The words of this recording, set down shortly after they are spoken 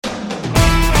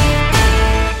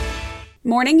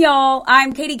Morning, y'all.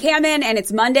 I'm Katie Kamen, and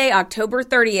it's Monday, October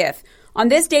 30th. On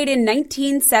this date in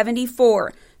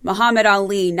 1974, Muhammad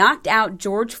Ali knocked out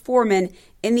George Foreman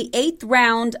in the 8th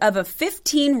round of a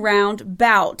 15-round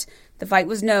bout. The fight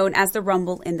was known as the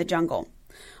Rumble in the Jungle.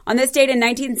 On this date in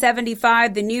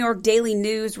 1975, the New York Daily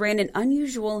News ran an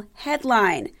unusual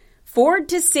headline: Ford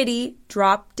to City,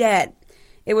 drop dead.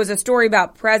 It was a story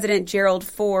about President Gerald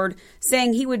Ford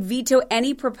saying he would veto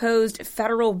any proposed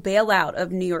federal bailout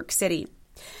of New York City.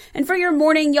 And for your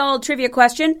morning, y'all, trivia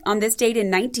question, on this date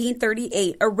in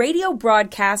 1938, a radio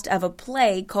broadcast of a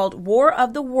play called War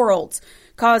of the Worlds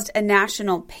caused a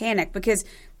national panic because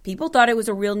people thought it was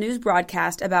a real news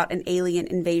broadcast about an alien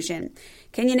invasion.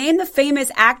 Can you name the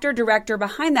famous actor-director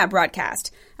behind that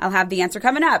broadcast? I'll have the answer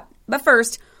coming up. But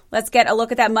first, let's get a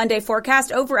look at that Monday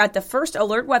forecast over at the First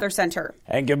Alert Weather Center.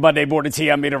 And good Monday morning to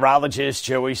you. I'm meteorologist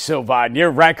Joey Silva. Near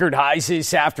record highs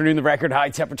this afternoon. The record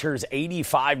high temperature is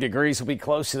 85 degrees. We'll be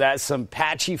close to that. Some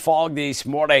patchy fog this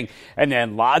morning and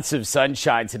then lots of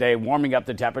sunshine today, warming up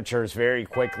the temperatures very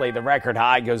quickly. The record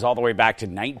high goes all the way back to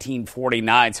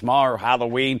 1949. Tomorrow,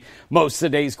 Halloween. Most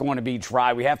of the day is going to be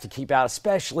dry. We have to keep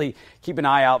an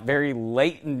eye out very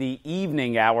late in the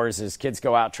evening hours as kids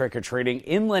go out trick-or-treating.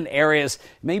 Inland areas,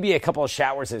 maybe a couple of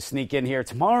showers that sneak in here.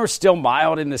 Tomorrow still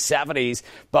mild in the 70s,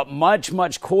 but much,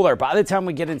 much cooler. By the time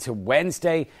we get into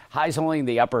Wednesday, highs only in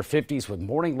the upper 50s with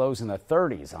morning lows in the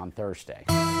 30s on Thursday.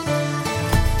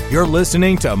 You're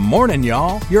listening to Morning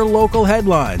Y'all, your local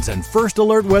headlines and First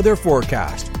Alert weather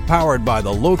forecast, powered by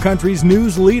the Lowcountry's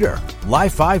news leader,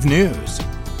 Live 5 News.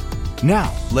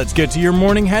 Now, let's get to your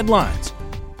morning headlines.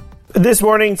 This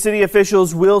morning, city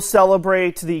officials will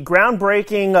celebrate the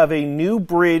groundbreaking of a new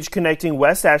bridge connecting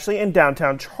West Ashley and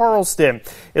downtown Charleston.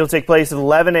 It'll take place at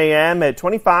 11 a.m. at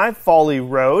 25 Foley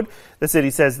Road. The city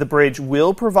says the bridge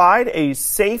will provide a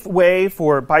safe way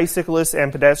for bicyclists and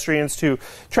pedestrians to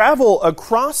travel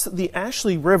across the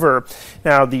Ashley River.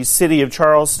 Now, the city of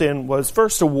Charleston was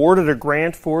first awarded a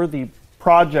grant for the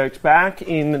project back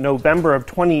in November of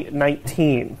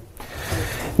 2019.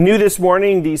 New this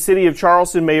morning, the City of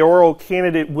Charleston mayoral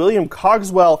candidate William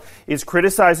Cogswell is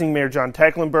criticizing Mayor John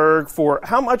Tecklenburg for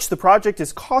how much the project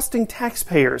is costing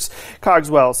taxpayers.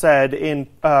 Cogswell said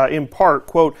in part,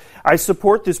 quote, "I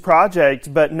support this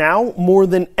project, but now more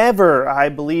than ever, I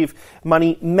believe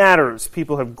money matters.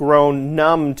 People have grown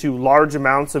numb to large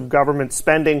amounts of government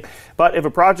spending, but if a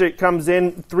project comes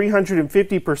in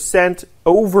 350%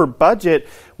 over budget,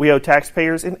 we owe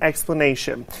taxpayers an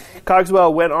explanation."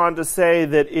 Cogswell went on to say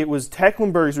that it was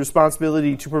Tecklenburg's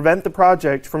responsibility to prevent the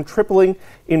project from tripling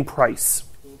in price.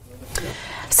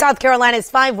 South Carolina's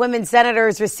 5 women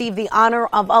senators received the honor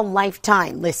of a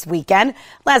lifetime this weekend.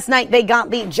 Last night, they got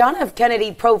the John F.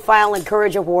 Kennedy Profile and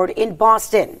Courage Award in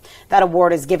Boston. That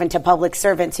award is given to public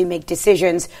servants who make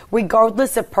decisions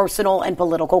regardless of personal and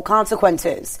political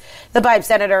consequences. The 5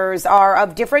 senators are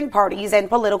of differing parties and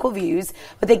political views,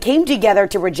 but they came together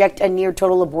to reject a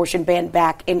near-total abortion ban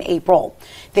back in April.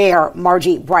 They are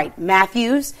Margie Bright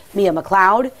Matthews, Mia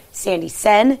McLeod, Sandy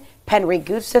Sen, Henry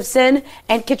Gustafson,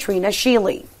 and Katrina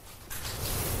Shealy.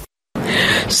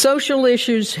 Social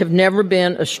issues have never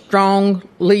been a strong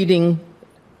leading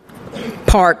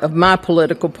part of my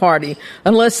political party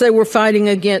unless they were fighting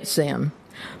against them.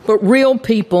 But real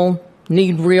people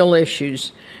need real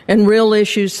issues, and real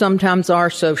issues sometimes are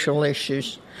social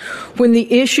issues. When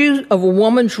the issue of a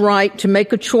woman's right to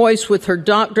make a choice with her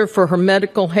doctor for her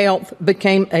medical health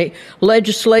became a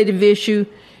legislative issue,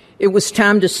 it was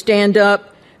time to stand up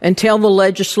and tell the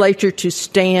legislature to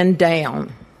stand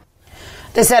down.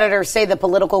 The senators say the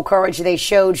political courage they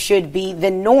showed should be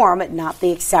the norm, not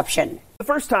the exception. The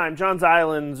first time Johns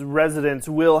Island's residents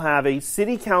will have a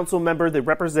city council member that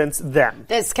represents them.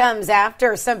 This comes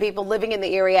after some people living in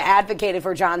the area advocated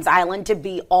for Johns Island to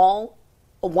be all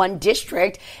one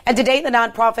district. And today, the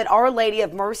nonprofit Our Lady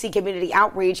of Mercy Community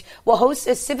Outreach will host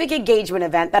a civic engagement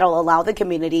event that will allow the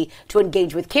community to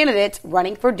engage with candidates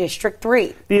running for District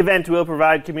 3. The event will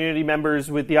provide community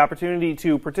members with the opportunity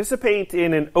to participate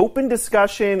in an open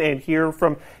discussion and hear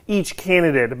from each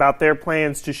candidate about their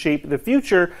plans to shape the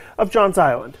future of Johns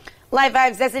Island. Live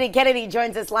 5's Destiny Kennedy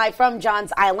joins us live from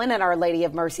Johns Island and Our Lady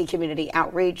of Mercy Community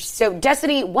Outreach. So,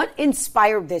 Destiny, what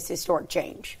inspired this historic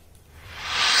change?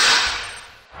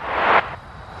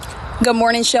 Good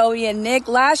morning, Shelby and Nick.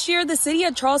 Last year, the city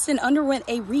of Charleston underwent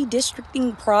a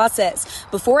redistricting process.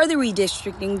 Before the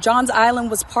redistricting, Johns Island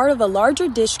was part of a larger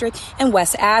district in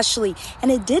West Ashley,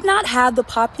 and it did not have the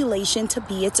population to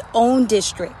be its own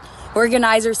district.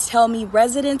 Organizers tell me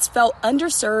residents felt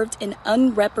underserved and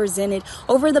unrepresented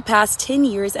over the past 10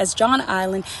 years as Johns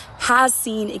Island has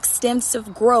seen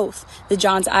extensive growth. The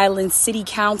Johns Island City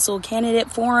Council Candidate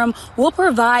Forum will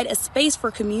provide a space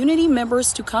for community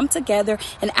members to come together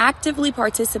and actively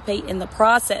participate in the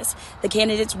process. The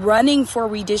candidates running for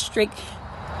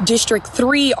District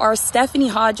 3 are Stephanie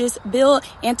Hodges, Bill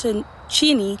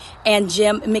Antoncini, and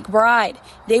Jim McBride.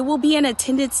 They will be in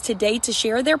attendance today to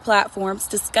share their platforms,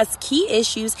 discuss key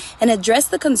issues, and address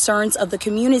the concerns of the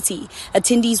community.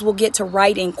 Attendees will get to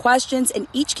write in questions, and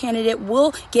each candidate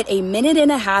will get a minute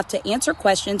and a half to answer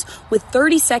questions with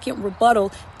 30-second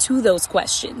rebuttal to those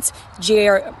questions.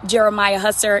 Jeremiah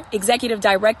Husser, Executive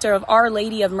Director of Our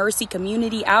Lady of Mercy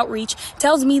Community Outreach,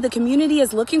 tells me the community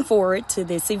is looking forward to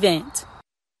this event.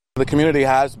 The community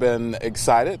has been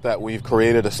excited that we've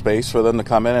created a space for them to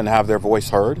come in and have their voice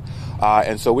heard.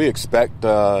 And so we expect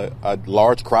a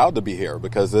large crowd to be here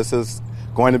because this is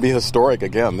going to be historic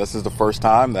again. This is the first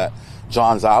time that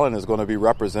Johns Island is going to be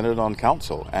represented on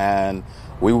council. And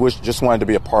we just wanted to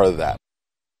be a part of that.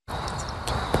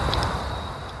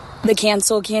 The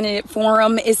Council Candidate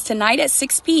Forum is tonight at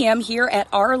 6 p.m. here at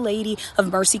Our Lady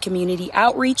of Mercy Community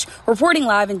Outreach. Reporting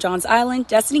live in Johns Island,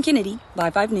 Destiny Kennedy,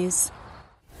 Live 5 News.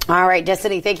 All right,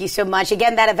 Destiny, thank you so much.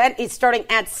 Again, that event is starting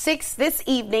at 6 this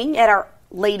evening at Our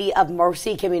Lady of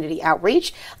Mercy Community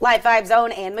Outreach. Live 5's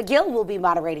own Ann McGill will be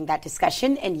moderating that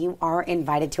discussion, and you are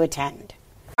invited to attend.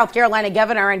 South Carolina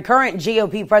Governor and current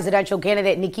GOP presidential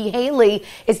candidate Nikki Haley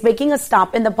is making a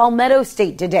stop in the Palmetto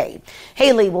State today.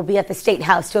 Haley will be at the State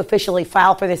House to officially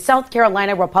file for the South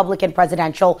Carolina Republican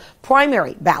presidential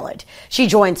primary ballot. She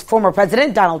joins former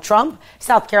President Donald Trump,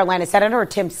 South Carolina Senator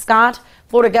Tim Scott,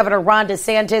 Florida Governor Ron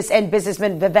DeSantis, and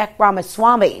businessman Vivek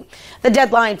Ramaswamy. The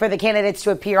deadline for the candidates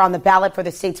to appear on the ballot for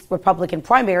the state's Republican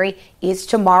primary is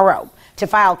tomorrow. To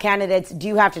file, candidates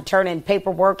do have to turn in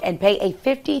paperwork and pay a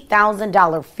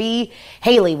 $50,000 fee.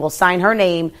 Haley will sign her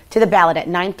name to the ballot at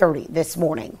 9:30 this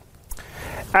morning.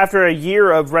 After a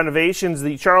year of renovations,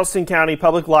 the Charleston County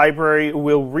Public Library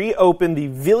will reopen the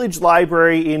Village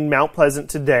Library in Mount Pleasant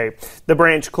today. The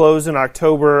branch closed in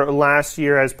October last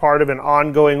year as part of an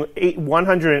ongoing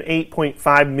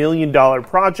 $108.5 million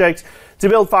project to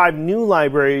build 5 new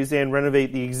libraries and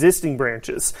renovate the existing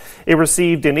branches. It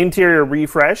received an interior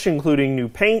refresh, including new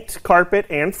paint, carpet,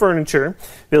 and furniture.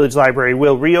 Village Library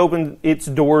will reopen its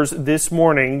doors this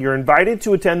morning. You're invited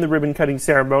to attend the ribbon-cutting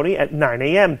ceremony at 9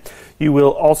 a.m. You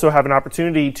will also have an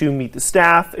opportunity to meet the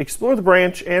staff, explore the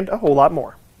branch, and a whole lot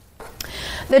more.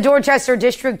 The Dorchester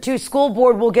District 2 School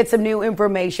Board will get some new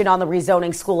information on the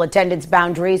rezoning school attendance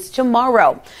boundaries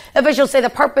tomorrow. Officials say the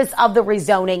purpose of the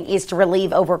rezoning is to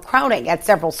relieve overcrowding at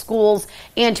several schools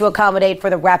and to accommodate for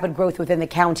the rapid growth within the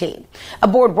county. A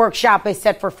board workshop is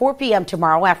set for 4 p.m.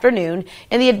 tomorrow afternoon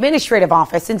in the administrative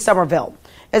office in Somerville.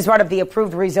 As part of the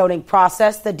approved rezoning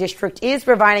process, the district is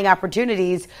providing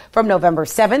opportunities from November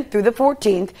 7th through the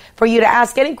 14th for you to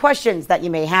ask any questions that you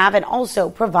may have and also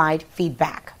provide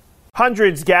feedback.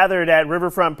 Hundreds gathered at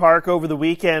Riverfront Park over the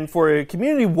weekend for a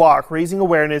community walk raising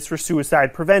awareness for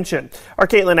suicide prevention. Our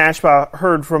Caitlin Ashbaugh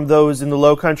heard from those in the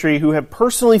Low Country who have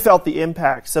personally felt the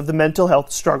impacts of the mental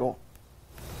health struggle.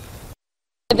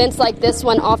 Events like this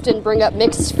one often bring up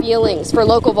mixed feelings for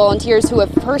local volunteers who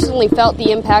have personally felt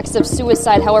the impacts of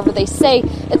suicide. However, they say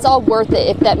it's all worth it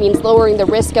if that means lowering the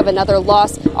risk of another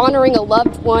loss, honoring a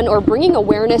loved one, or bringing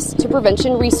awareness to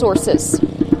prevention resources.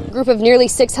 A group of nearly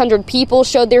 600 people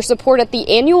showed their support at the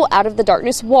annual Out of the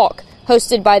Darkness Walk,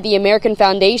 hosted by the American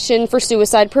Foundation for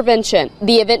Suicide Prevention.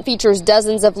 The event features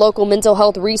dozens of local mental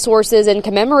health resources and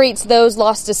commemorates those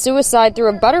lost to suicide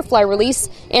through a butterfly release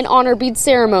and honor bead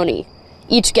ceremony.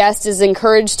 Each guest is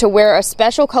encouraged to wear a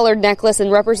special colored necklace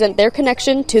and represent their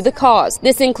connection to the cause.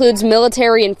 This includes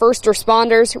military and first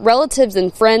responders, relatives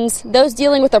and friends, those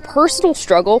dealing with a personal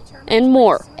struggle, and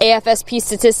more. AFSP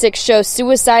statistics show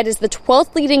suicide is the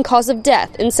 12th leading cause of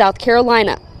death in South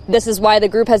Carolina. This is why the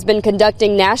group has been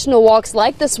conducting national walks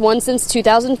like this one since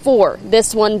 2004,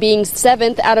 this one being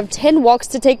 7th out of 10 walks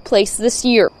to take place this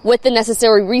year. With the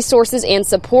necessary resources and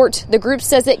support, the group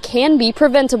says it can be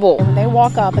preventable. When they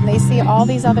walk up and they see all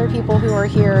these other people who are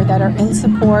here that are in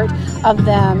support of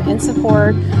them, in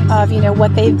support of,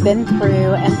 what they've been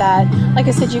through, and that, like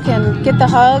I said, you can get the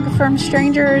hug from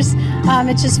strangers.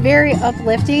 It's just very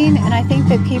uplifting, and I think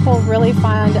that people really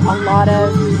find a lot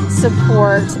of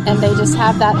support, and they just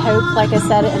have that hope, like I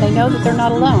said, and they know that they're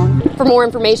not alone. For more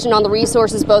information on the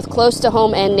resources both close to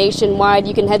home and nationwide,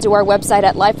 you can head to our website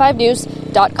at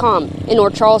live5news.com. In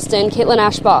North Charleston, Caitlin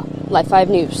Ashbaugh, Live 5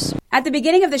 News. At the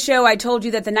beginning of the show, I told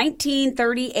you that the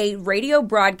 1938 radio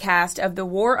broadcast of the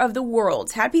War of the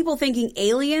Worlds had people thinking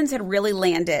aliens had really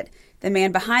landed. The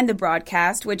man behind the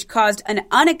broadcast, which caused an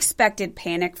unexpected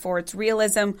panic for its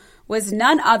realism, was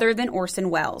none other than Orson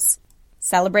Welles.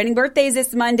 Celebrating birthdays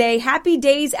this Monday, Happy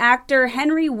Days actor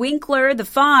Henry Winkler, the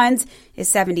Fonz, is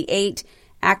 78,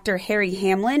 actor Harry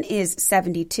Hamlin is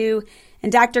 72,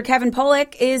 and actor Kevin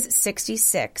Pollak is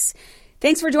 66.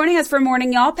 Thanks for joining us for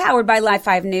Morning Y'all, powered by Live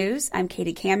 5 News. I'm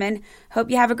Katie Kamen. Hope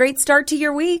you have a great start to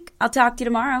your week. I'll talk to you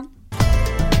tomorrow.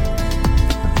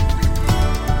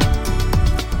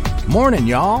 Morning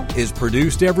Y'all is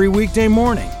produced every weekday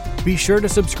morning. Be sure to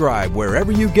subscribe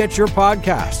wherever you get your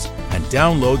podcasts and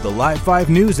download the Live 5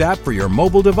 News app for your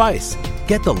mobile device.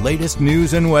 Get the latest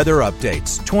news and weather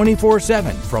updates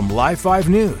 24/7 from Live 5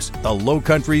 News, the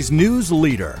Lowcountry's news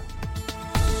leader.